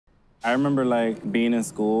I remember like being in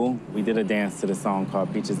school, we did a dance to the song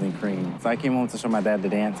called Peaches and Cream. So I came home to show my dad the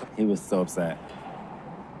dance. He was so upset.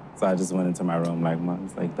 So I just went into my room like,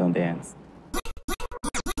 Mom's like, don't dance.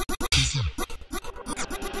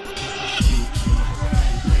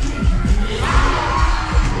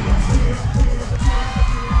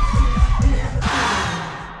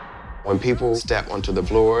 When people step onto the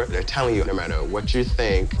floor, they're telling you, no matter what you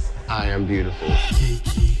think, I am beautiful.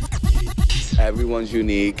 Everyone's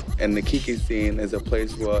unique, and the Kiki scene is a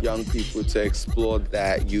place for young people to explore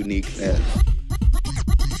that uniqueness.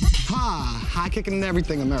 High kicking and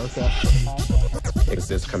everything, America. It's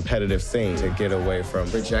this competitive scene to get away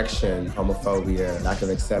from rejection, homophobia, lack of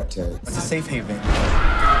acceptance. It's a safe haven.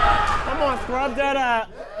 Come on, scrub that up.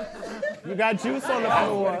 You got juice on the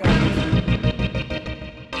floor.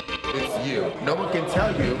 It's you. No one can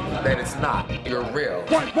tell you that it's not. You're real.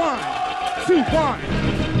 1, 2,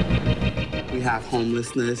 1. We have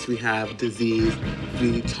homelessness, we have disease.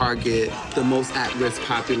 We target the most at-risk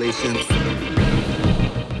populations.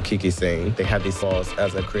 Kiki scene, they have these balls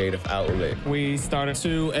as a creative outlet. We started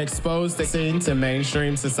to expose the scene to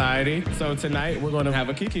mainstream society. So tonight, we're going to have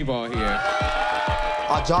a Kiki ball here.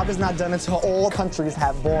 Our job is not done until all countries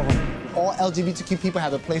have ballroom. All LGBTQ people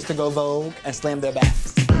have a place to go vogue and slam their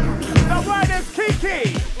backs. The word is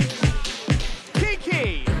Kiki!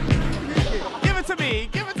 Kiki! Give it to me,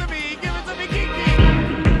 give it to me, give it to me, Kiki!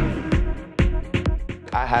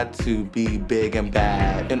 I had to be big and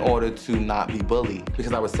bad in order to not be bullied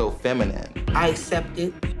because I was so feminine. I accept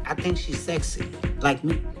it. I think she's sexy, like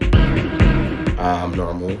me. I'm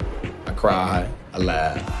normal. I cry, I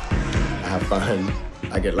laugh, I have fun,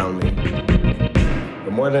 I get lonely.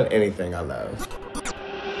 But more than anything, I love.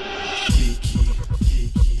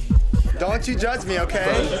 Don't you judge me,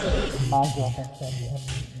 okay?